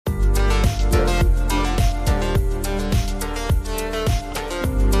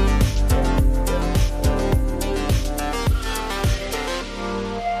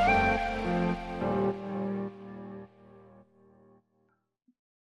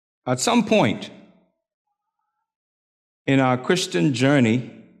At some point in our Christian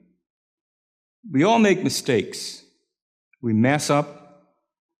journey, we all make mistakes. We mess up,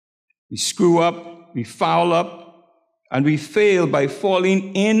 we screw up, we foul up, and we fail by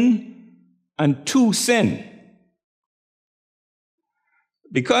falling in and to sin.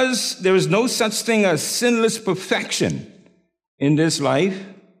 Because there is no such thing as sinless perfection in this life,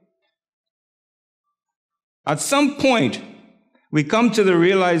 at some point we come to the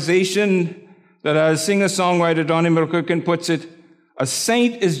realization that, as singer-songwriter Donnie McClurkin puts it, a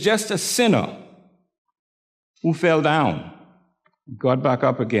saint is just a sinner who fell down, got back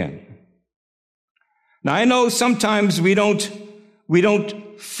up again. Now, I know sometimes we don't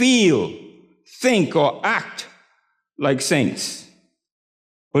feel, think, or act like saints,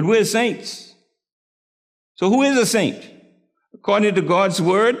 but we're saints. So who is a saint? According to God's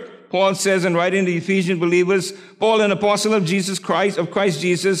word, Paul says in writing to the Ephesian believers, Paul, an apostle of Jesus Christ, of Christ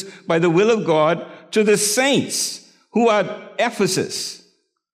Jesus, by the will of God, to the saints who are at Ephesus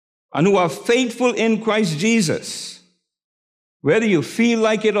and who are faithful in Christ Jesus. Whether you feel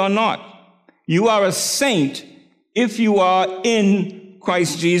like it or not, you are a saint if you are in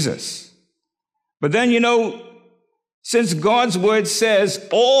Christ Jesus. But then, since God's word says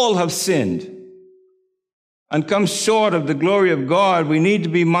all have sinned and come short of the glory of God, we need to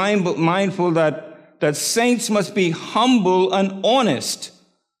be mindful that saints must be humble and honest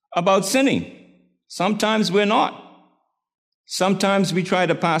about sinning. Sometimes we're not. Sometimes we try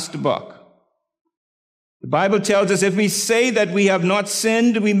to pass the buck. The Bible tells us if we say that we have not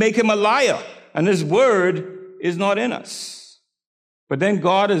sinned, we make him a liar, and his word is not in us. But then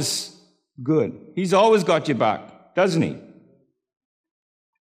God is good. He's always got your back, doesn't he?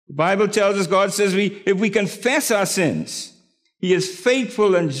 The Bible tells us, God says, if we confess our sins, he is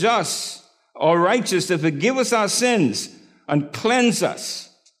faithful and just or righteous to forgive us our sins and cleanse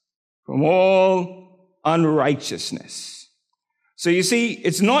us from all unrighteousness. So you see,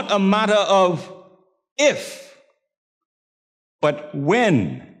 it's not a matter of if, but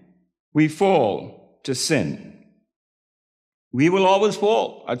when we fall to sin. We will always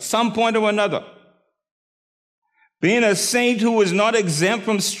fall at some point or another. Being a saint who is not exempt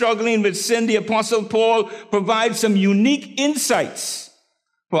from struggling with sin, the Apostle Paul provides some unique insights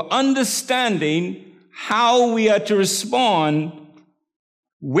for understanding how we are to respond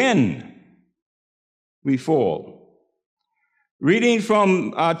when we fall. Reading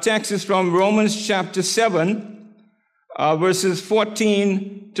from our text is from Romans chapter 7, verses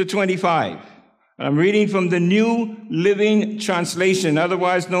 14 to 25. And I'm reading from the New Living Translation,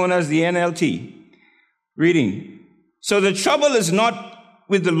 otherwise known as the NLT. Reading. So the trouble is not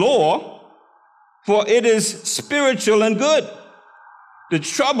with the law, for it is spiritual and good. The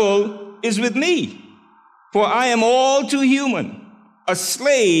trouble is with me, for I am all too human, a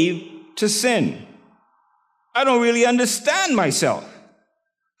slave to sin. I don't really understand myself,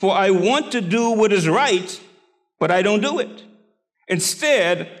 for I want to do what is right, but I don't do it.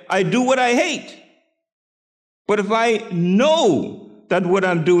 Instead, I do what I hate. But if I know that what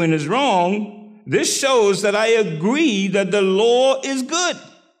I'm doing is wrong, this shows that I agree that the law is good.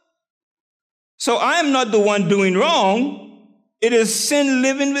 So I am not the one doing wrong. It is sin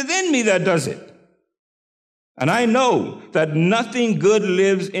living within me that does it. And I know that nothing good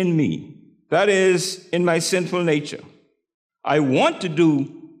lives in me. That is, in my sinful nature. I want to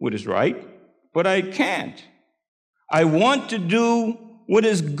do what is right, but I can't. I want to do what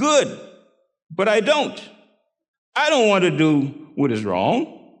is good, but I don't. I don't want to do what is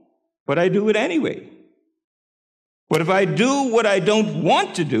wrong, but I do it anyway. But if I do what I don't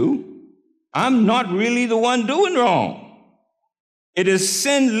want to do, I'm not really the one doing wrong. It is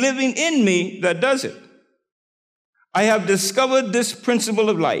sin living in me that does it. I have discovered this principle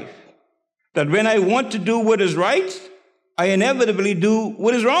of life, that when I want to do what is right, I inevitably do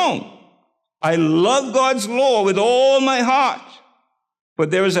what is wrong. I love God's law with all my heart,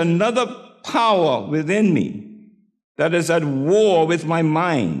 but there is another power within me that is at war with my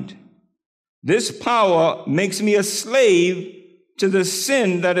mind. This power makes me a slave to the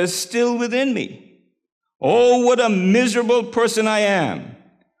sin that is still within me. Oh, what a miserable person I am.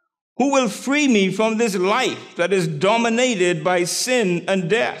 Who will free me from this life that is dominated by sin and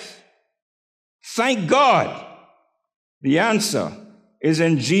death? Thank God. The answer is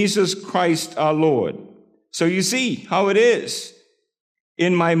in Jesus Christ our Lord. So you see how it is.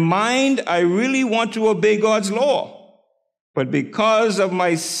 In my mind, I really want to obey God's law. But because of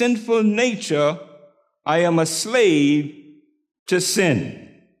my sinful nature, I am a slave to sin.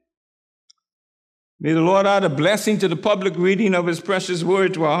 May the Lord add a blessing to the public reading of his precious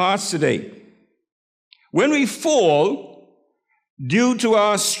word to our hearts today. When we fall, due to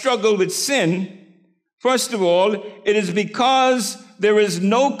our struggle with sin, first of all, it is because there is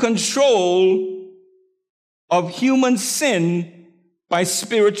no control of human sin by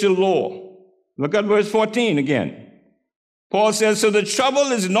spiritual law. Look at verse 14 again. Paul says, so the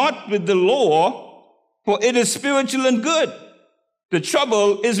trouble is not with the law, for it is spiritual and good. The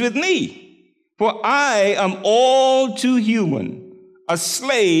trouble is with me, for I am all too human, a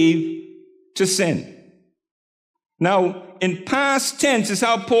slave to sin. Now, in past tense is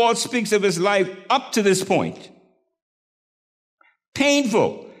how Paul speaks of his life up to this point.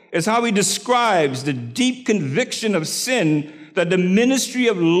 Painful is how he describes the deep conviction of sin that the ministry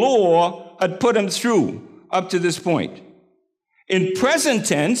of law had put him through up to this point. In present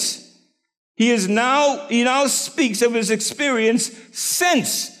tense, he now speaks of his experience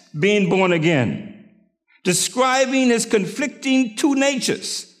since being born again, describing his conflicting two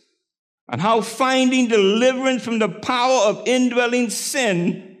natures and how finding deliverance from the power of indwelling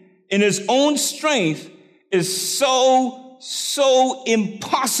sin in his own strength is so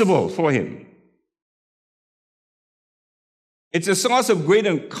impossible for him. It's a source of great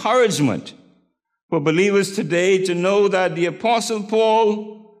encouragement for believers today to know that the Apostle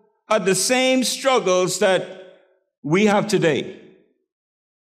Paul had the same struggles that we have today.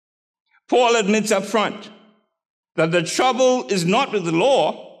 Paul admits up front that the trouble is not with the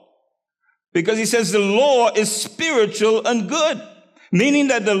law, because he says the law is spiritual and good, meaning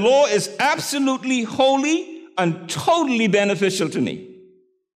that the law is absolutely holy and totally beneficial to me.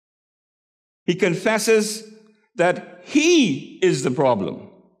 He confesses that he is the problem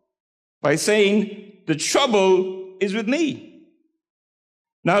by saying the trouble is with me.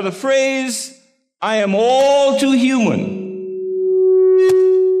 Now the phrase, I am all too human,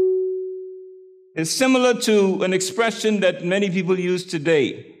 is similar to an expression that many people use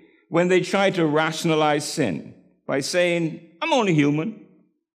today when they try to rationalize sin by saying, I'm only human.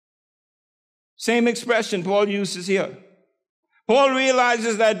 Same expression Paul uses here. Paul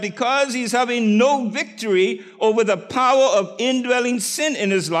realizes that because he's having no victory over the power of indwelling sin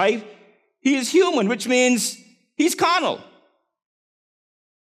in his life, he is human, which means he's carnal,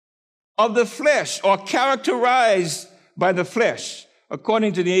 of the flesh, or characterized by the flesh,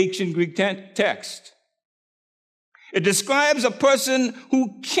 according to the ancient Greek text. It describes a person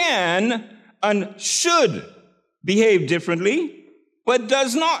who can and should behave differently, but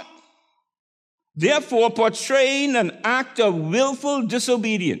does not, therefore portraying an act of willful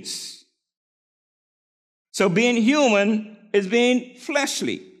disobedience. So being human is being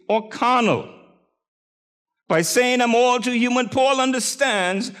fleshly or carnal. By saying I'm all too human, Paul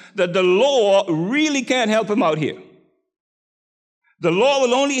understands that the law really can't help him out here. The law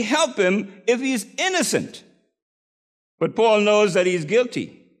will only help him if he's innocent. But Paul knows that he's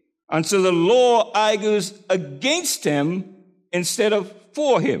guilty. And so the law argues against him instead of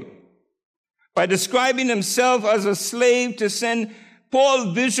for him. By describing himself as a slave to sin,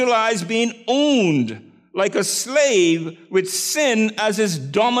 Paul visualized being owned like a slave with sin as his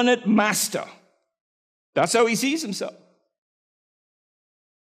dominant master. That's how he sees himself.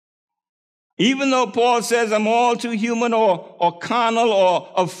 Even though Paul says I'm all too human or carnal or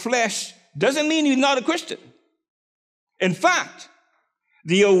of flesh, doesn't mean he's not a Christian. In fact,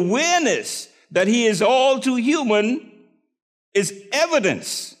 the awareness that he is all too human is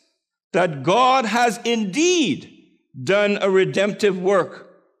evidence that God has indeed done a redemptive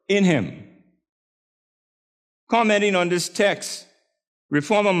work in him. Commenting on this text,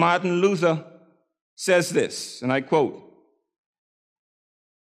 Reformer Martin Luther says this, and I quote,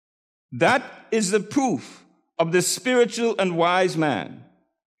 "That is the proof of the spiritual and wise man.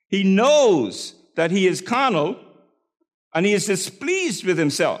 He knows that he is carnal, and he is displeased with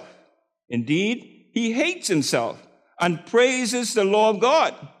himself. Indeed, he hates himself and praises the law of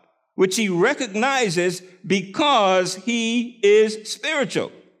God, which he recognizes because he is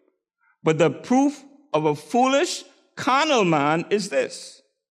spiritual. But the proof of a foolish, carnal man is this,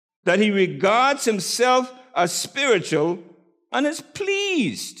 that he regards himself as spiritual and is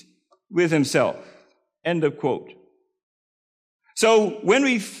pleased with himself." End of quote. So when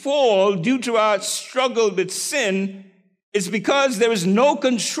we fall due to our struggle with sin, it's because there is no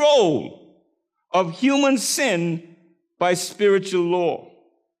control of human sin by spiritual law.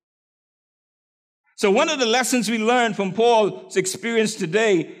 So one of the lessons we learn from Paul's experience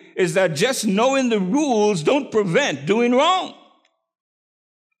today is that just knowing the rules don't prevent doing wrong.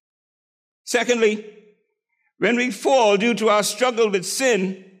 Secondly, when we fall due to our struggle with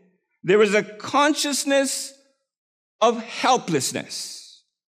sin, there is a consciousness of helplessness.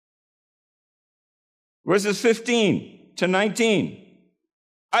 Verses 15 to 19.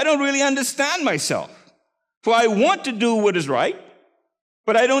 "I don't really understand myself, for I want to do what is right,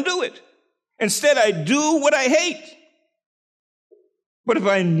 but I don't do it. Instead, I do what I hate. But if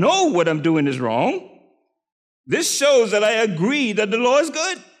I know what I'm doing is wrong, this shows that I agree that the law is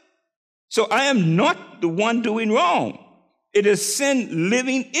good. So I am not the one doing wrong. It is sin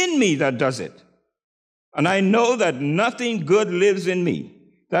living in me that does it. And I know that nothing good lives in me.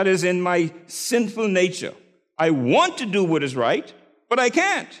 That is in my sinful nature. I want to do what is right, but I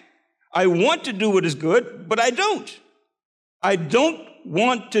can't. I want to do what is good, but I don't. I don't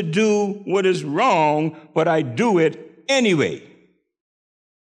want to do what is wrong, but I do it anyway.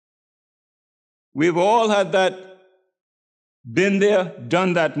 We've all had that, been there,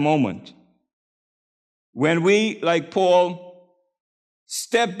 done that moment. When we, like Paul,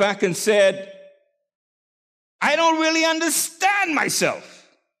 stepped back and said, I don't really understand myself.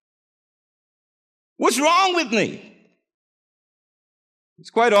 What's wrong with me? It's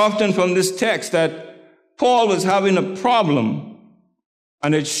quite often from this text that Paul was having a problem,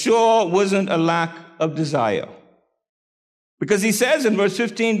 and it sure wasn't a lack of desire. Because he says in verse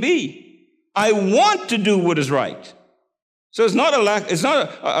 15b, I want to do what is right. So it's not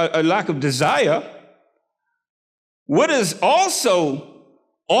a lack of desire. What is also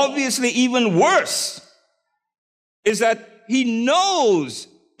obviously even worse is that he knows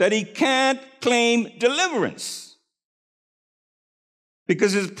that he can't claim deliverance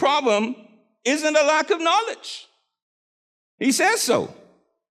because his problem isn't a lack of knowledge. He says so.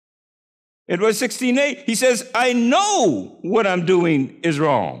 In verse 16a, he says, I know what I'm doing is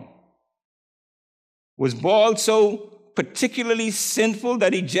wrong. Was Paul so particularly sinful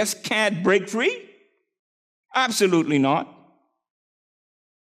that he just can't break free? Absolutely not.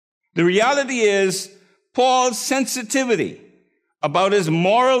 The reality is, Paul's sensitivity about his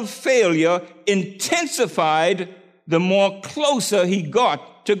moral failure intensified the more closer he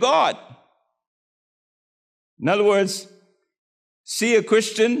got to God. In other words, see a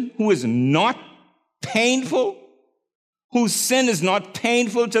Christian who is not painful, whose sin is not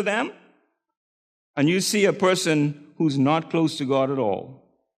painful to them, and you see a person who's not close to God at all.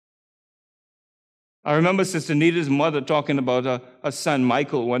 I remember Sister Nita's mother talking about her son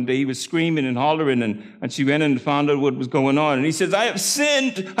Michael. One day he was screaming and hollering, and she went and found out what was going on. And he says, I have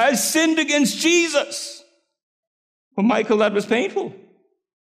sinned against Jesus. For Michael, that was painful.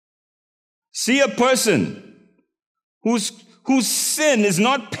 See a person whose sin is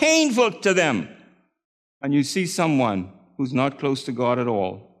not painful to them, and you see someone who's not close to God at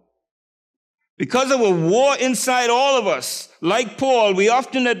all. Because of a war inside all of us, like Paul, we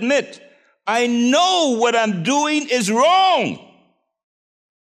often admit, I know what I'm doing is wrong.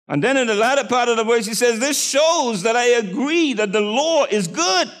 And then in the latter part of the verse, he says, this shows that I agree that the law is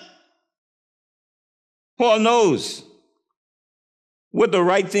good. Paul knows what the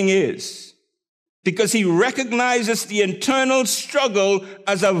right thing is because he recognizes the internal struggle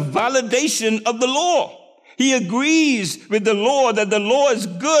as a validation of the law. He agrees with the law that the law is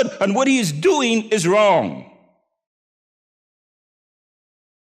good and what he is doing is wrong.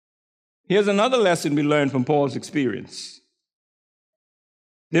 Here's another lesson we learn from Paul's experience.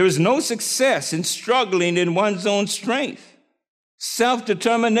 There is no success in struggling in one's own strength.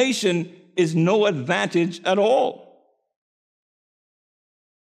 Self-determination is no advantage at all.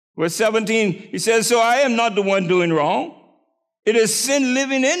 Verse 17, he says, so I am not the one doing wrong. It is sin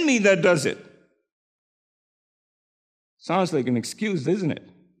living in me that does it. Sounds like an excuse, doesn't it?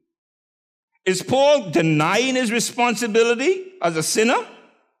 Is Paul denying his responsibility as a sinner?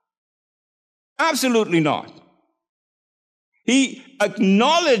 Absolutely not. He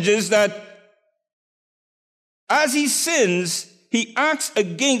acknowledges that as he sins, he acts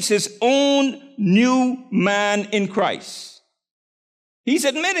against his own new man in Christ. He's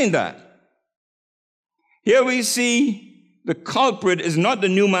admitting that. Here we see the culprit is not the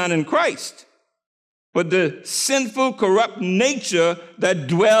new man in Christ, but the sinful, corrupt nature that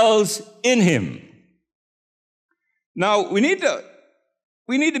dwells in him. Now, we need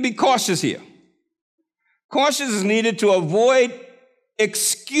to be cautious here. Caution is needed to avoid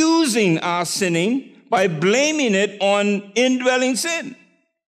excusing our sinning by blaming it on indwelling sin.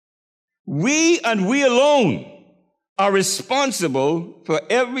 We and we alone are responsible for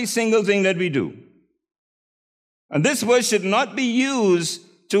every single thing that we do. And this word should not be used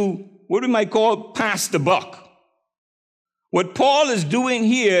to what we might call pass the buck. What Paul is doing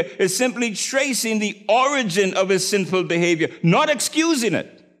here is simply tracing the origin of his sinful behavior, not excusing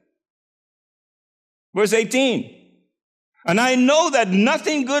it. Verse 18, and I know that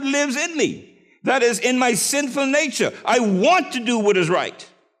nothing good lives in me, that is, in my sinful nature. I want to do what is right,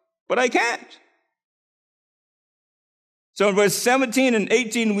 but I can't. So in verse 17 and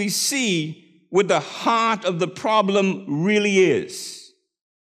 18, we see what the heart of the problem really is.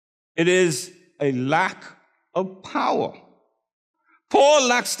 It is a lack of power. Paul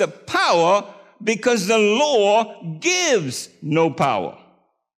lacks the power because the law gives no power.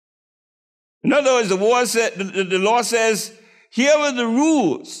 In other words, the law says, here are the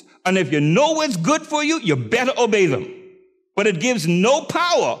rules, and if you know what's good for you, you better obey them. But it gives no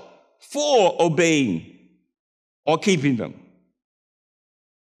power for obeying or keeping them.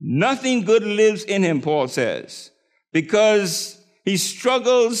 Nothing good lives in him, Paul says, because he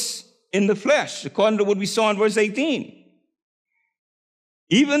struggles in the flesh, according to what we saw in verse 18.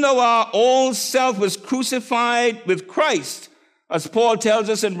 Even though our old self was crucified with Christ, as Paul tells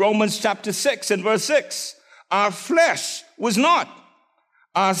us in Romans chapter 6 and verse 6, our flesh was not.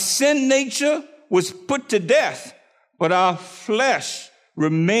 Our sin nature was put to death, but our flesh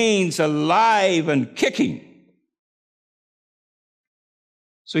remains alive and kicking.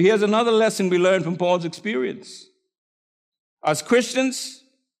 So here's another lesson we learn from Paul's experience. As Christians,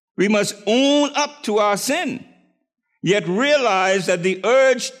 we must own up to our sin, yet realize that the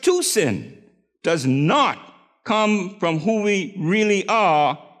urge to sin does not come from who we really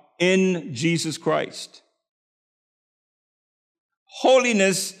are in Jesus Christ.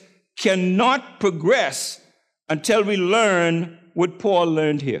 Holiness cannot progress until we learn what Paul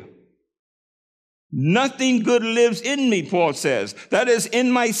learned here. Nothing good lives in me, Paul says. That is,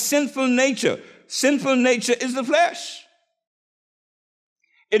 in my sinful nature. Sinful nature is the flesh.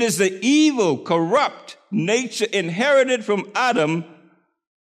 It is the evil, corrupt nature inherited from Adam,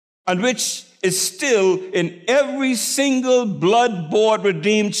 and which is still in every single blood-bought,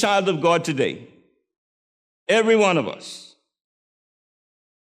 redeemed child of God today. Every one of us.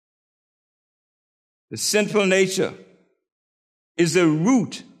 The sinful nature is the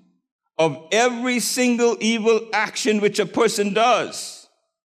root of every single evil action which a person does.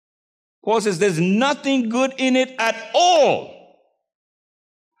 Paul says there's nothing good in it at all.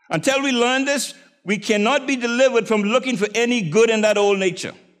 Until we learn this, we cannot be delivered from looking for any good in that old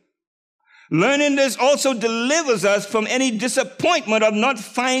nature. Learning this also delivers us from any disappointment of not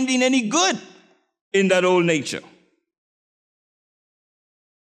finding any good in that old nature.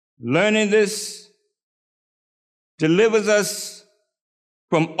 Learning this delivers us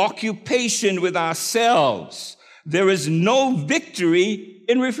from occupation with ourselves. There is no victory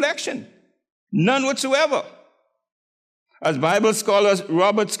in reflection. None whatsoever. As Bible scholar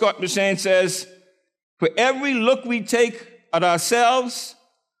Robert Scott McShane says, for every look we take at ourselves,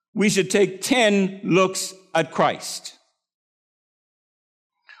 we should take 10 looks at Christ.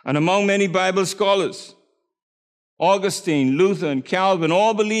 And among many Bible scholars, Augustine, Luther, and Calvin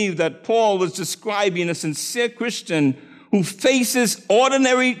all believe that Paul was describing a sincere Christian who faces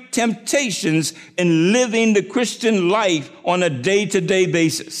ordinary temptations in living the Christian life on a day-to-day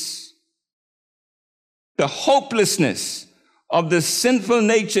basis. The hopelessness of the sinful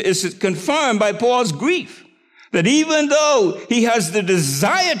nature is confirmed by Paul's grief, that even though he has the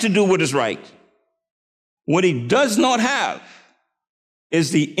desire to do what is right, what he does not have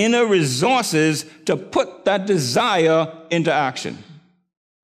is the inner resources to put that desire into action.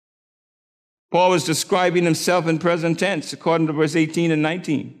 Paul was describing himself in present tense, according to verse 18 and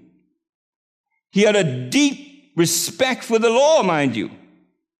 19. He had a deep respect for the law, mind you.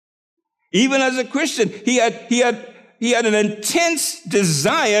 Even as a Christian, he had an intense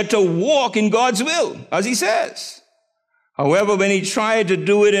desire to walk in God's will, as he says. However, when he tried to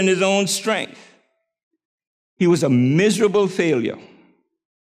do it in his own strength, he was a miserable failure.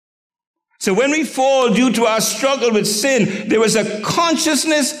 So when we fall due to our struggle with sin, there is a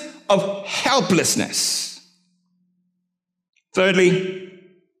consciousness of helplessness. Thirdly,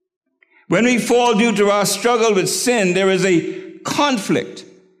 when we fall due to our struggle with sin, there is a conflict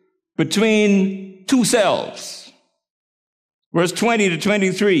between two selves. Verse 20 to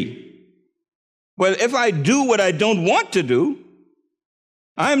 23. Well, if I do what I don't want to do,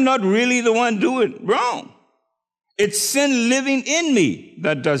 I'm not really the one doing wrong. It's sin living in me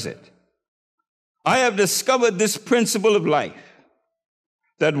that does it. I have discovered this principle of life,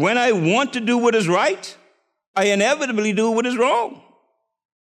 that when I want to do what is right, I inevitably do what is wrong.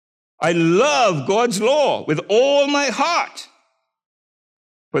 I love God's law with all my heart,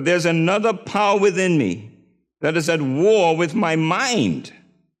 but there's another power within me that is at war with my mind.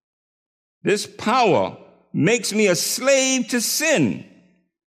 This power makes me a slave to sin,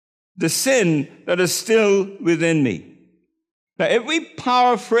 the sin that is still within me. Now, if we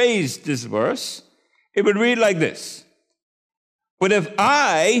paraphrase this verse, it would read like this. But if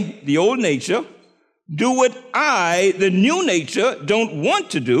I, the old nature, do what I, the new nature, don't want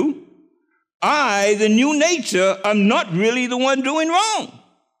to do, I, the new nature, am not really the one doing wrong.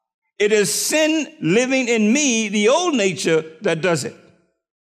 It is sin living in me, the old nature, that does it.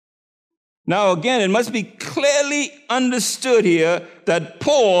 Now, again, it must be clearly understood here that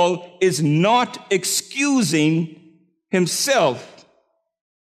Paul is not excusing himself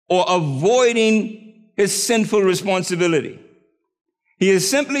or avoiding his sinful responsibility. He is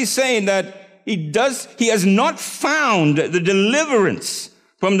simply saying that he has not found the deliverance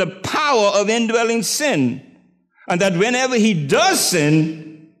from the power of indwelling sin, and that whenever he does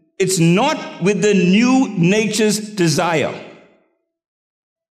sin, it's not with the new nature's desire.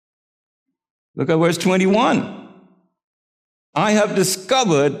 Look at verse 21. I have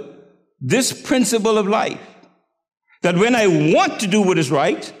discovered this principle of life, that when I want to do what is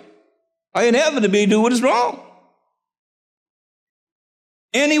right, I inevitably do what is wrong.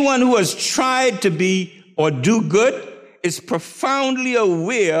 Anyone who has tried to be or do good is profoundly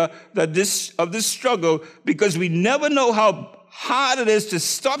aware of this struggle, because we never know how hard it is to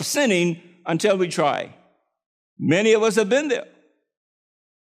stop sinning until we try. Many of us have been there.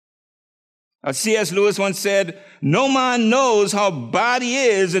 As C.S. Lewis once said, no man knows how bad he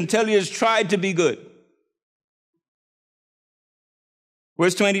is until he has tried to be good.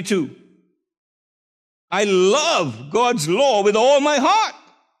 Verse 22. I love God's law with all my heart.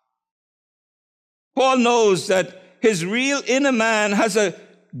 Paul knows that his real inner man has a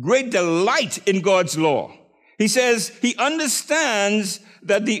great delight in God's law. He says he understands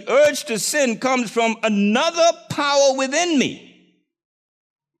that the urge to sin comes from another power within me.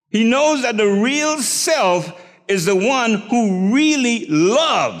 He knows that the real self is the one who really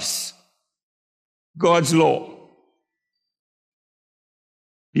loves God's law.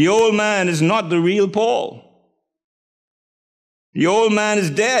 The old man is not the real Paul. The old man is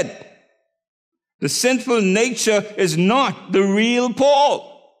dead. The sinful nature is not the real Paul.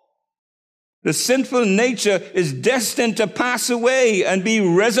 The sinful nature is destined to pass away and be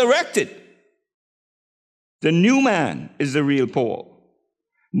resurrected. The new man is the real Paul.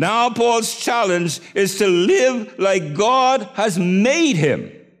 Now Paul's challenge is to live like God has made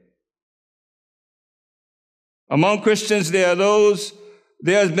him. Among Christians, there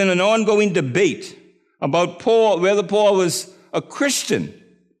has been an ongoing debate about whether Paul was a Christian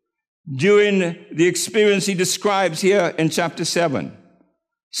during the experience he describes here in chapter 7.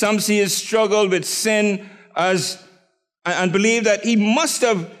 Some see his struggle with sin and believe that it must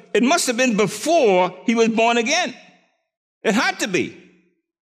have been before he was born again. It had to be.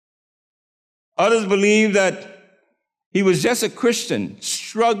 Others believe that he was just a Christian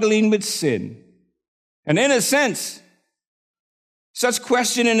struggling with sin. And in a sense, such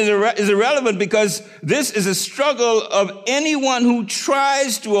questioning is irrelevant, because this is a struggle of anyone who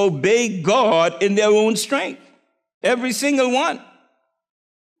tries to obey God in their own strength. Every single one.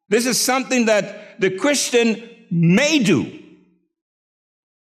 This is something that the Christian may do,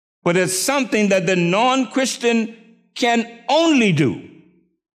 but it's something that the non-Christian can only do.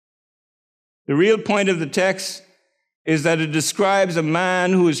 The real point of the text is that it describes a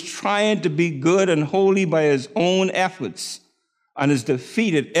man who is trying to be good and holy by his own efforts and is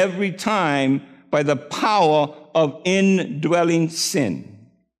defeated every time by the power of indwelling sin.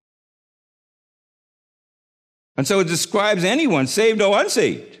 And so it describes anyone, saved or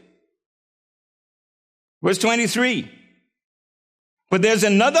unsaved. Verse 23. But there's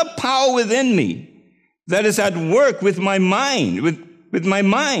another power within me that is at work with my mind, with my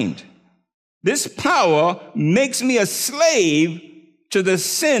mind. This power makes me a slave to the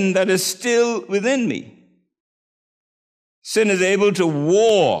sin that is still within me. Sin is able to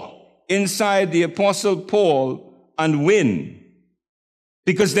war inside the Apostle Paul and win,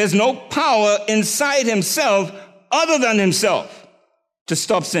 because there's no power inside himself other than himself to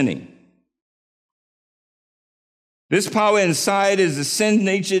stop sinning. This power inside is the sin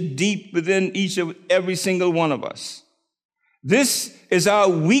nature deep within every single one of us. This is our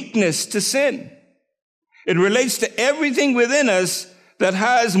weakness to sin. It relates to everything within us that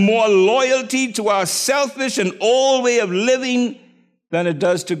has more loyalty to our selfish and old way of living than it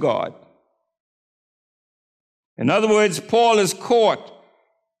does to God. In other words, Paul is caught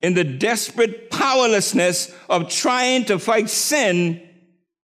in the desperate powerlessness of trying to fight sin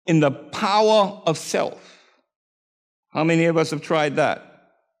in the power of self. How many of us have tried that?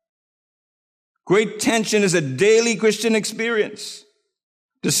 Great tension is a daily Christian experience.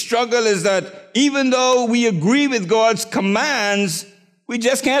 The struggle is that even though we agree with God's commands, we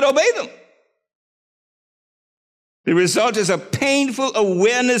just can't obey them. The result is a painful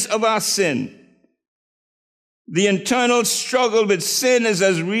awareness of our sin. The internal struggle with sin is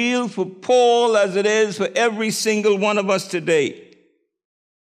as real for Paul as it is for every single one of us today.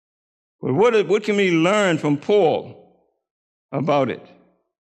 But what can we learn from Paul about it?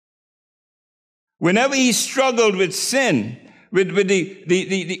 Whenever he struggled with sin, with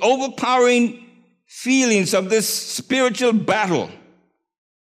the overpowering feelings of this spiritual battle,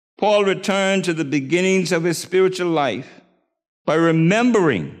 Paul returned to the beginnings of his spiritual life by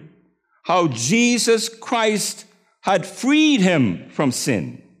remembering how Jesus Christ had freed him from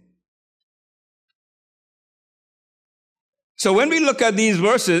sin. So when we look at these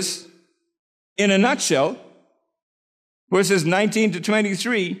verses in a nutshell, verses 19 to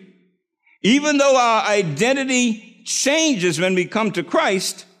 23, even though our identity changes when we come to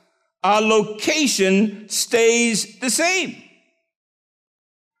Christ, our location stays the same.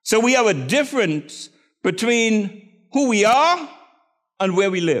 So we have a difference between who we are and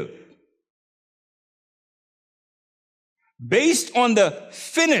where we live. Based on the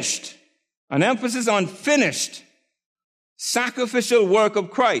finished, an emphasis on finished, sacrificial work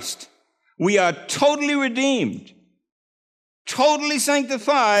of Christ, we are totally redeemed, totally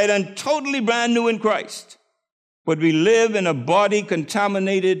sanctified, and totally brand new in Christ. But we live in a body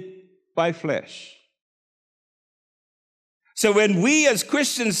contaminated by flesh. So when we as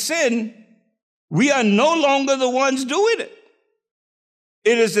Christians sin, we are no longer the ones doing it.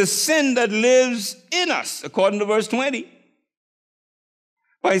 It is the sin that lives in us, according to verse 20.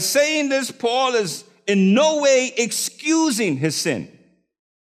 By saying this, Paul is in no way excusing his sin.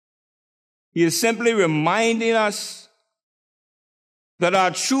 He is simply reminding us that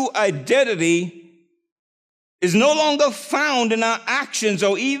our true identity is no longer found in our actions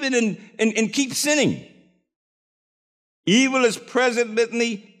or even in keep sinning. Evil is present with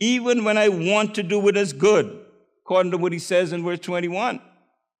me even when I want to do what is good, according to what he says in verse 21.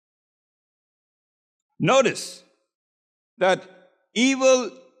 Notice that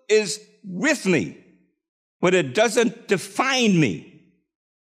evil is with me, but it doesn't define me.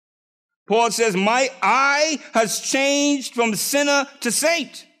 Paul says, my I has changed from sinner to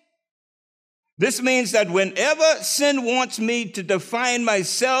saint. This means that whenever sin wants me to define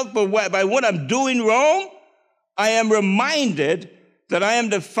myself by what I'm doing wrong, I am reminded that I am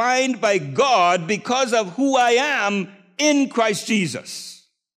defined by God because of who I am in Christ Jesus.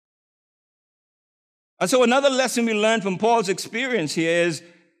 And so another lesson we learn from Paul's experience here is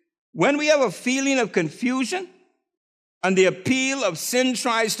when we have a feeling of confusion and the appeal of sin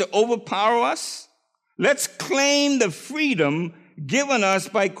tries to overpower us, let's claim the freedom given us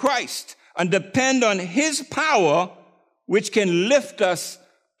by Christ and depend on his power, which can lift us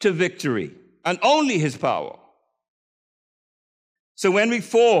to victory, and only his power. So when we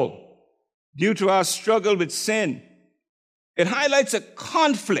fall due to our struggle with sin, it highlights a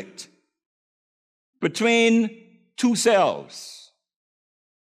conflict between two selves.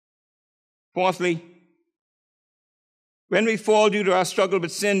 Fourthly, when we fall due to our struggle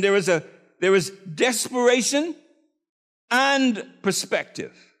with sin, there is desperation and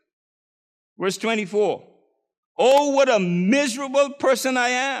perspective. Verse 24, oh, what a miserable person I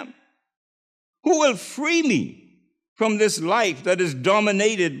am. Who will free me from this life that is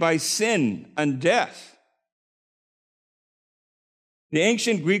dominated by sin and death? The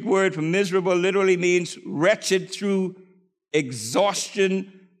ancient Greek word for miserable literally means wretched through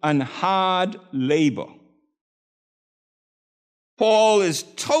exhaustion and hard labor. Paul is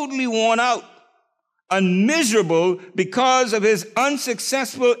totally worn out and miserable because of his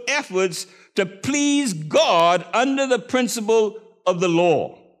unsuccessful efforts to please God under the principle of the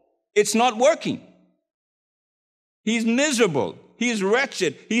law. It's not working. He's miserable. He's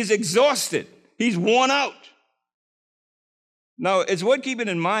wretched. He's exhausted. He's worn out. Now, it's worth keeping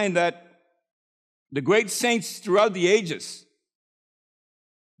in mind that the great saints throughout the ages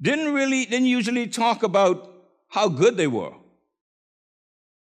didn't usually talk about how good they were.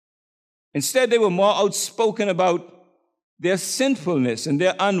 Instead, they were more outspoken about their sinfulness and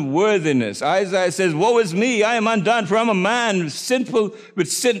their unworthiness. Isaiah says, woe is me, I am undone, for I'm a man sinful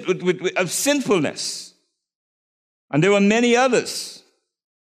of sinfulness. And there were many others.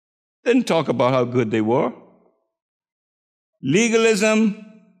 Didn't talk about how good they were. Legalism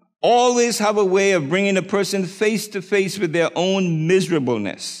always have a way of bringing a person face to face with their own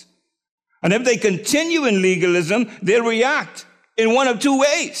miserableness. And if they continue in legalism, they'll react in one of two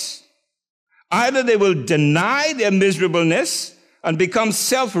ways. Either they will deny their miserableness and become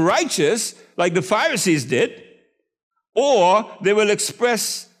self-righteous like the Pharisees did, or they will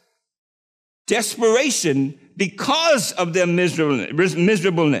express desperation because of their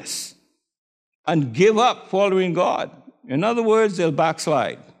miserableness and give up following God. In other words, they'll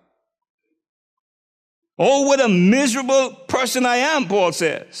backslide. Oh, what a miserable person I am, Paul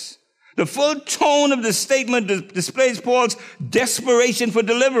says. The full tone of the statement displays Paul's desperation for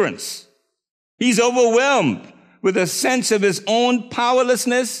deliverance. He's overwhelmed with a sense of his own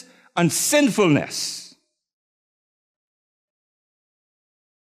powerlessness and sinfulness.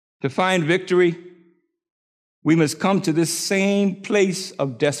 To find victory, we must come to this same place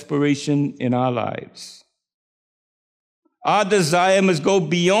of desperation in our lives. Our desire must go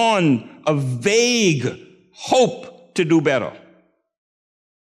beyond a vague hope to do better.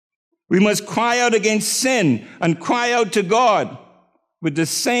 We must cry out against sin and cry out to God with the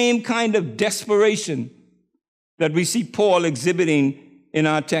same kind of desperation that we see Paul exhibiting in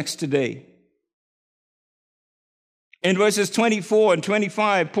our text today. In verses 24 and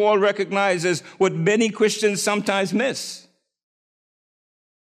 25, Paul recognizes what many Christians sometimes miss,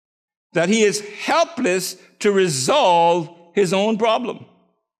 that he is helpless to resolve his own problem.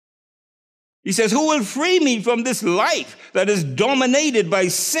 He says, "Who will free me from this life that is dominated by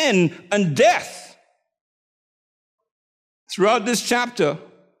sin and death?" Throughout this chapter,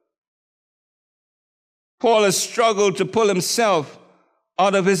 Paul has struggled to pull himself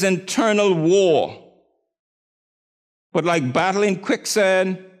out of his internal war. But like battling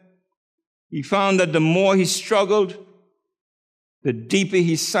quicksand, he found that the more he struggled, the deeper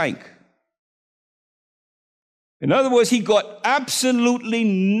he sank. In other words, he got absolutely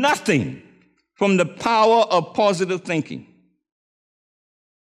nothing from the power of positive thinking.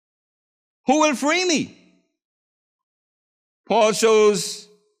 Who will free me? Paul shows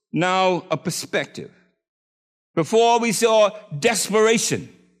now a perspective. Before we saw desperation,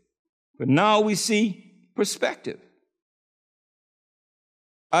 but now we see perspective.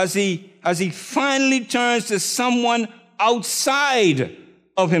 As he finally turns to someone outside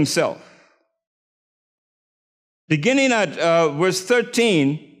of himself. Beginning at verse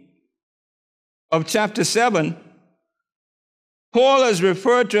 13 of chapter 7, Paul has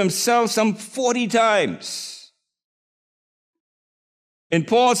referred to himself some 40 times. In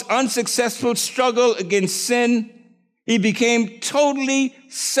Paul's unsuccessful struggle against sin, he became totally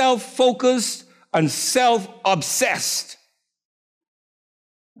self-focused and self-obsessed.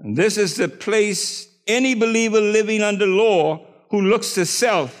 And this is the place any believer living under law who looks to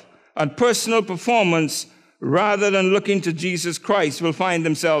self and personal performance rather than looking to Jesus Christ will find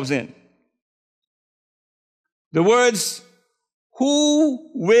themselves in. The words,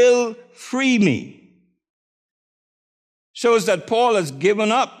 "Who will free me?" shows that Paul has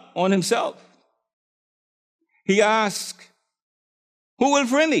given up on himself. He asks, "Who will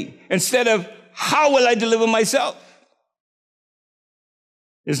free me?" instead of, "How will I deliver myself?"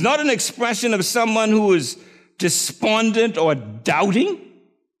 It's not an expression of someone who is despondent or doubting,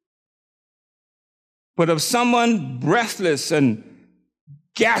 but of someone breathless and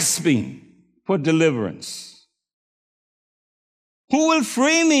gasping for deliverance. Who will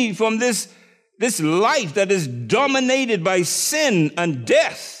free me from this life that is dominated by sin and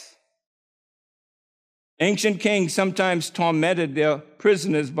death? Ancient kings sometimes tormented their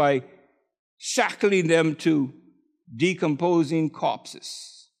prisoners by shackling them to decomposing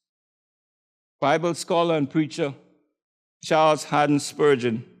corpses. Bible scholar and preacher Charles Haddon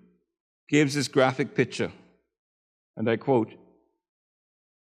Spurgeon gives this graphic picture, and I quote,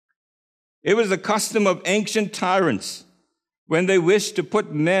 "It was the custom of ancient tyrants, when they wished to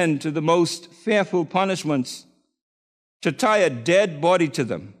put men to the most fearful punishments, to tie a dead body to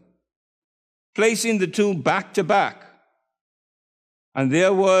them, placing the two back to back. And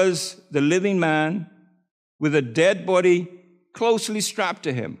there was the living man with a dead body closely strapped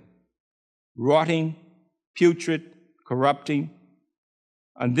to him, rotting, putrid, corrupting,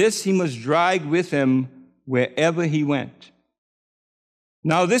 and this he must drag with him wherever he went."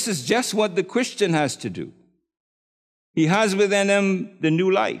 Now, this is just what the Christian has to do. He has within him the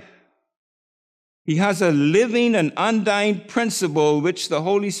new life. He has a living and undying principle which the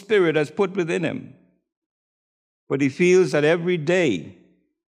Holy Spirit has put within him. But he feels that every day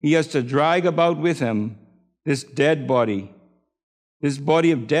he has to drag about with him this dead body, this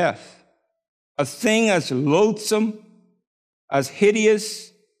body of death, a thing as loathsome, as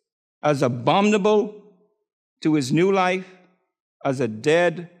hideous, as abominable to his new life as a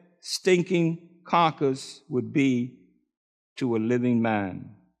dead, stinking carcass would be to a living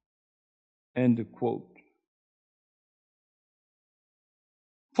man. End of quote.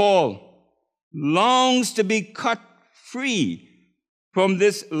 Paul longs to be cut free from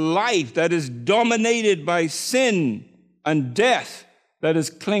this life that is dominated by sin and death that is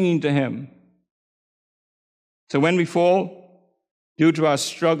clinging to him. So when we fall, due to our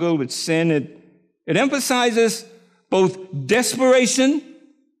struggle with sin, it emphasizes both desperation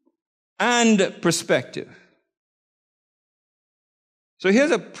and perspective. So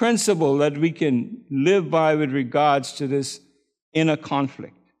here's a principle that we can live by with regards to this inner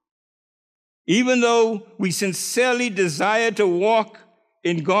conflict. Even though we sincerely desire to walk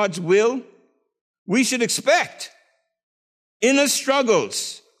in God's will, we should expect inner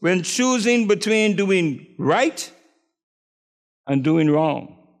struggles when choosing between doing right and doing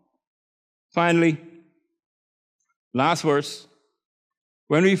wrong. Finally, last verse.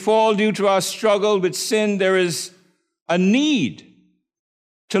 When we fall due to our struggle with sin, there is a need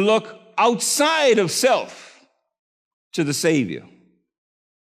to look outside of self to the Savior.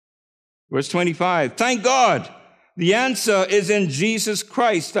 Verse 25, thank God, the answer is in Jesus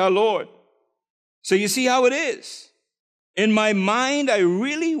Christ our Lord. So you see how it is. In my mind, I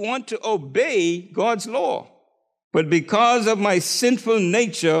really want to obey God's law. But because of my sinful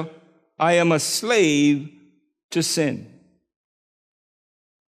nature, I am a slave to sin.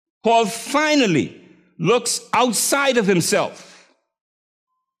 Paul finally looks outside of himself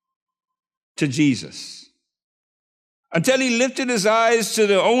to Jesus. Until he lifted his eyes to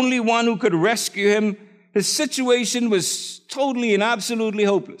the only one who could rescue him, his situation was totally and absolutely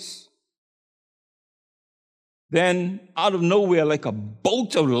hopeless. Then, out of nowhere, like a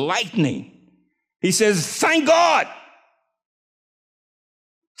bolt of lightning, he says, thank God.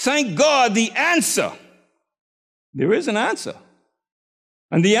 Thank God, the answer. There is an answer.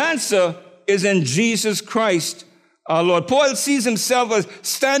 And the answer is in Jesus Christ, our Lord. Paul sees himself as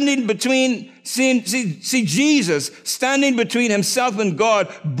standing between, see Jesus standing between himself and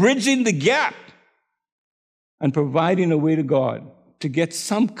God, bridging the gap and providing a way to God to get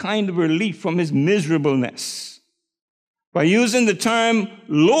some kind of relief from his miserableness. By using the term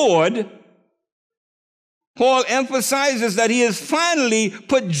Lord, Paul emphasizes that he has finally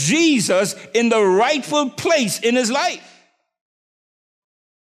put Jesus in the rightful place in his life.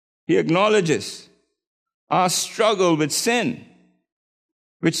 He acknowledges our struggle with sin,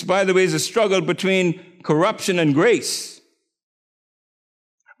 which, by the way, is a struggle between corruption and grace.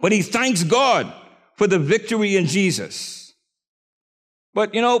 But he thanks God for the victory in Jesus.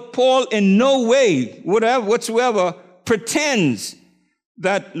 But, Paul in no way, whatsoever, pretends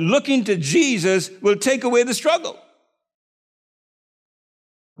that looking to Jesus will take away the struggle.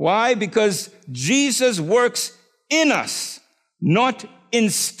 Why? Because Jesus works in us, not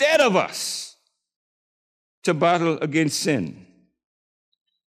instead of us, to battle against sin.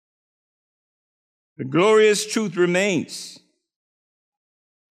 The glorious truth remains.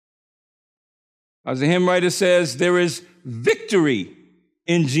 As the hymn writer says, there is victory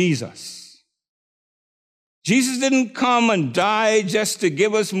in Jesus. Jesus didn't come and die just to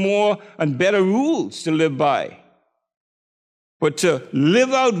give us more and better rules to live by, but to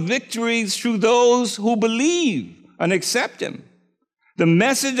live out victories through those who believe and accept him. The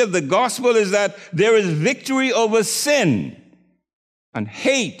message of the gospel is that there is victory over sin and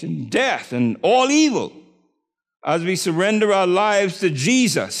hate and death and all evil as we surrender our lives to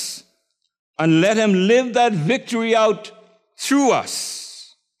Jesus and let him live that victory out through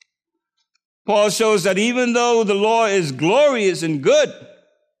us. Paul shows that even though the law is glorious and good,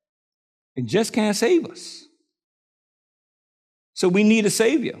 it just can't save us. So we need a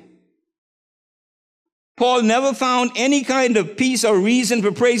Savior. Paul never found any kind of peace or reason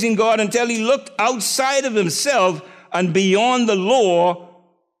for praising God until he looked outside of himself and beyond the law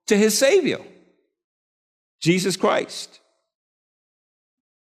to his Savior, Jesus Christ.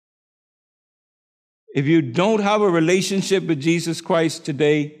 If you don't have a relationship with Jesus Christ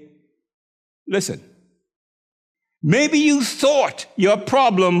today, listen. Maybe you thought your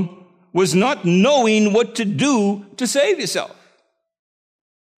problem was not knowing what to do to save yourself.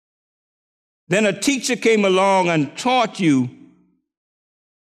 Then a teacher came along and taught you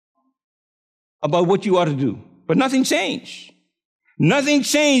about what you ought to do. But nothing changed. Nothing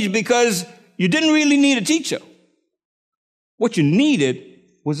changed because you didn't really need a teacher. What you needed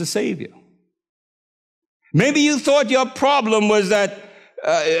was a Savior. Maybe you thought your problem was that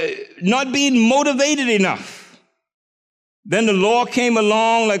not being motivated enough. Then the law came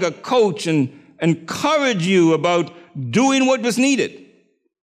along like a coach and encouraged you about doing what was needed.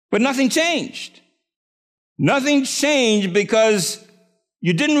 But nothing changed. Nothing changed because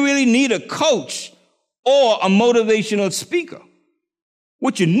you didn't really need a coach or a motivational speaker.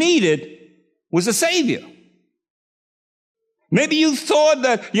 What you needed was a Savior. Maybe you thought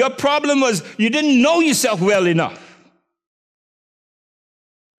that your problem was you didn't know yourself well enough.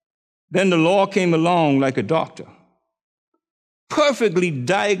 Then the law came along like a doctor, perfectly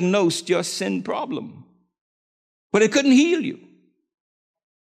diagnosed your sin problem, but it couldn't heal you.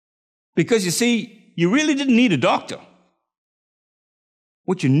 Because you see, you really didn't need a doctor.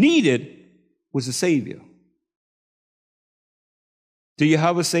 What you needed was a Savior. Do you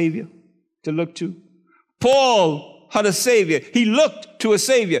have a Savior to look to? Paul had a Savior. He looked to a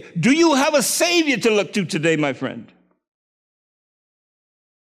Savior. Do you have a Savior to look to today, my friend?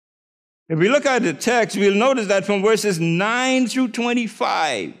 If we look at the text, we'll notice that from verses 9 through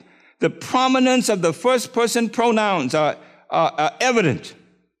 25, the prominence of the first person pronouns are evident.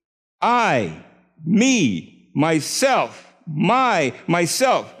 I, me, myself,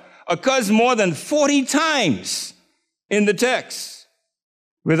 myself occurs more than 40 times in the text.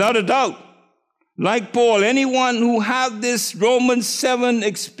 Without a doubt, like Paul, anyone who have this Romans 7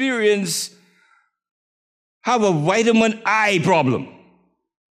 experience have a vitamin I problem.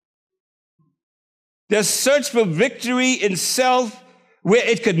 Their search for victory in self where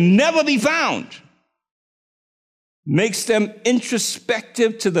it could never be found makes them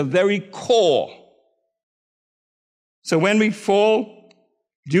introspective to the very core. So when we fall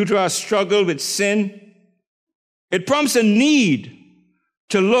due to our struggle with sin, it prompts a need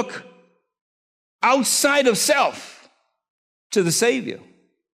to look outside of self to the Savior.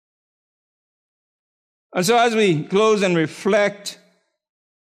 And so as we close and reflect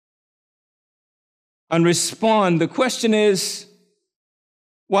and respond, the question is,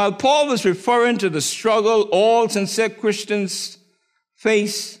 while Paul was referring to the struggle all sincere Christians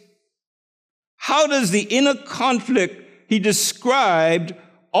face, how does the inner conflict he described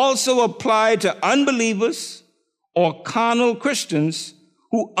also apply to unbelievers or carnal Christians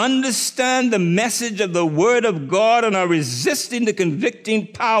who understand the message of the Word of God and are resisting the convicting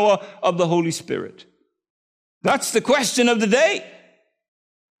power of the Holy Spirit? That's the question of the day.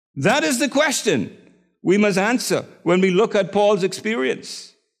 That is the question we must answer when we look at Paul's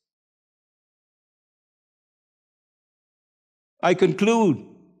experience. I conclude,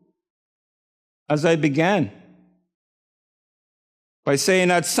 as I began, by saying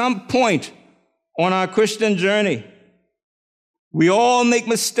at some point on our Christian journey, we all make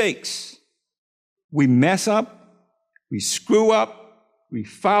mistakes. We mess up, we screw up, we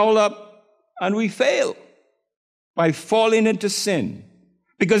foul up, and we fail by falling into sin.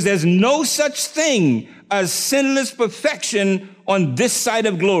 Because there's no such thing as sinless perfection on this side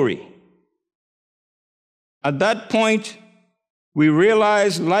of glory. At that point, we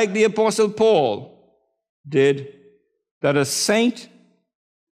realize, like the Apostle Paul did, that a saint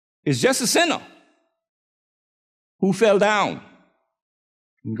is just a sinner who fell down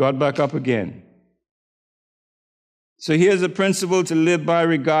and got back up again. So here's a principle to live by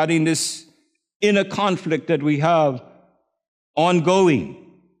regarding this inner conflict that we have ongoing.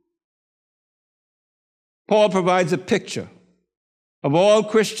 Paul provides a picture of all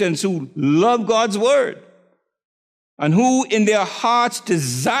Christians who love God's word and who in their hearts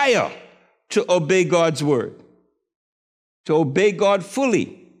desire to obey God's word, to obey God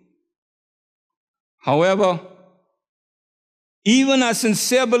fully. However, even as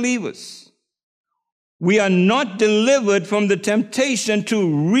sincere believers, we are not delivered from the temptation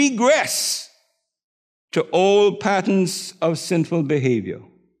to regress to old patterns of sinful behavior.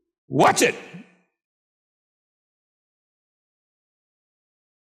 Watch it!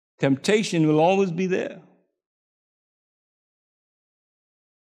 Temptation will always be there.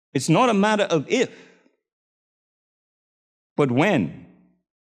 It's not a matter of if, but when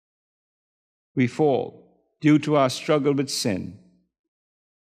we fall due to our struggle with sin.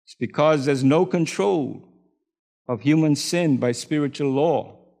 It's because there's no control of human sin by spiritual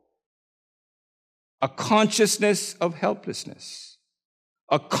law. A consciousness of helplessness,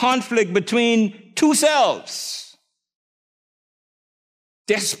 a conflict between two selves,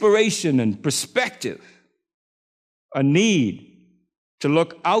 desperation and perspective, a need to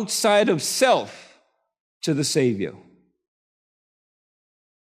look outside of self to the Savior.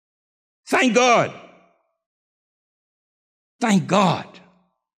 Thank God. Thank God.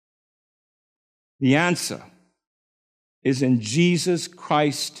 The answer is in Jesus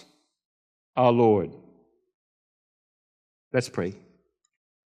Christ our Lord. Let's pray.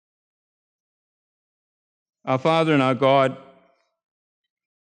 Our Father and our God,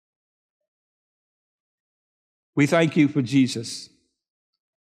 we thank you for Jesus.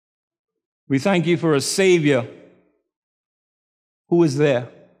 We thank you for a Savior who is there,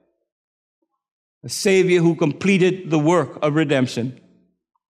 a Savior who completed the work of redemption.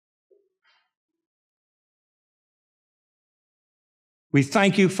 We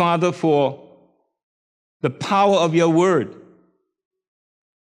thank you, Father, for the power of your word.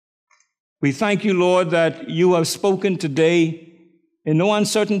 We thank you, Lord, that you have spoken today in no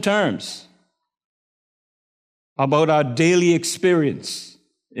uncertain terms about our daily experience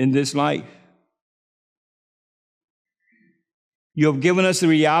in this life. You have given us the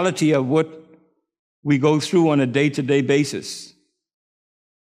reality of what we go through on a day-to-day basis.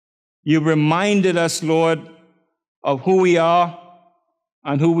 You've reminded us, Lord, of who we are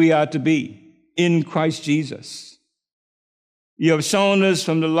and who we are to be in Christ Jesus. You have shown us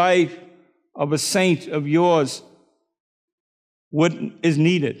from the life of a saint of yours what is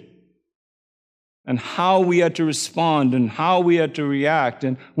needed and how we are to respond and how we are to react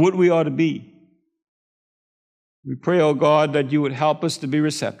and what we ought to be. We pray, O God, that you would help us to be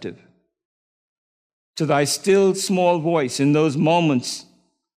receptive to thy still small voice in those moments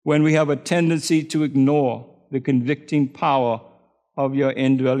when we have a tendency to ignore the convicting power of your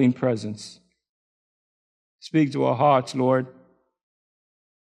indwelling presence. Speak to our hearts, Lord.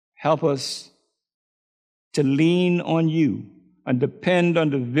 Help us to lean on you and depend on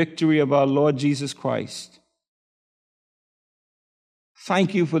the victory of our Lord Jesus Christ.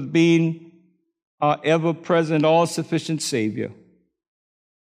 Thank you for being our ever-present, all-sufficient Savior.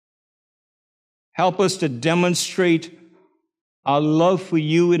 Help us to demonstrate our love for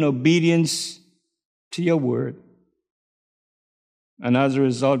you in obedience to your word. And as a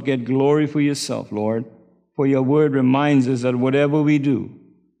result, get glory for yourself, Lord. For your word reminds us that whatever we do,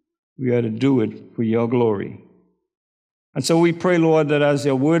 we are to do it for your glory. And so we pray, Lord, that as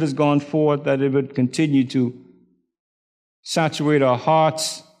your word has gone forth, that it would continue to saturate our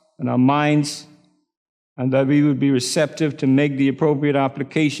hearts and our minds, and that we would be receptive to make the appropriate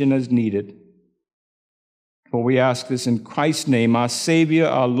application as needed. For we ask this in Christ's name, our Savior,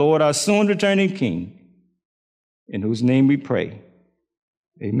 our Lord, our soon-returning King, in whose name we pray.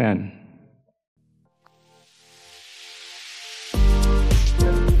 Amen.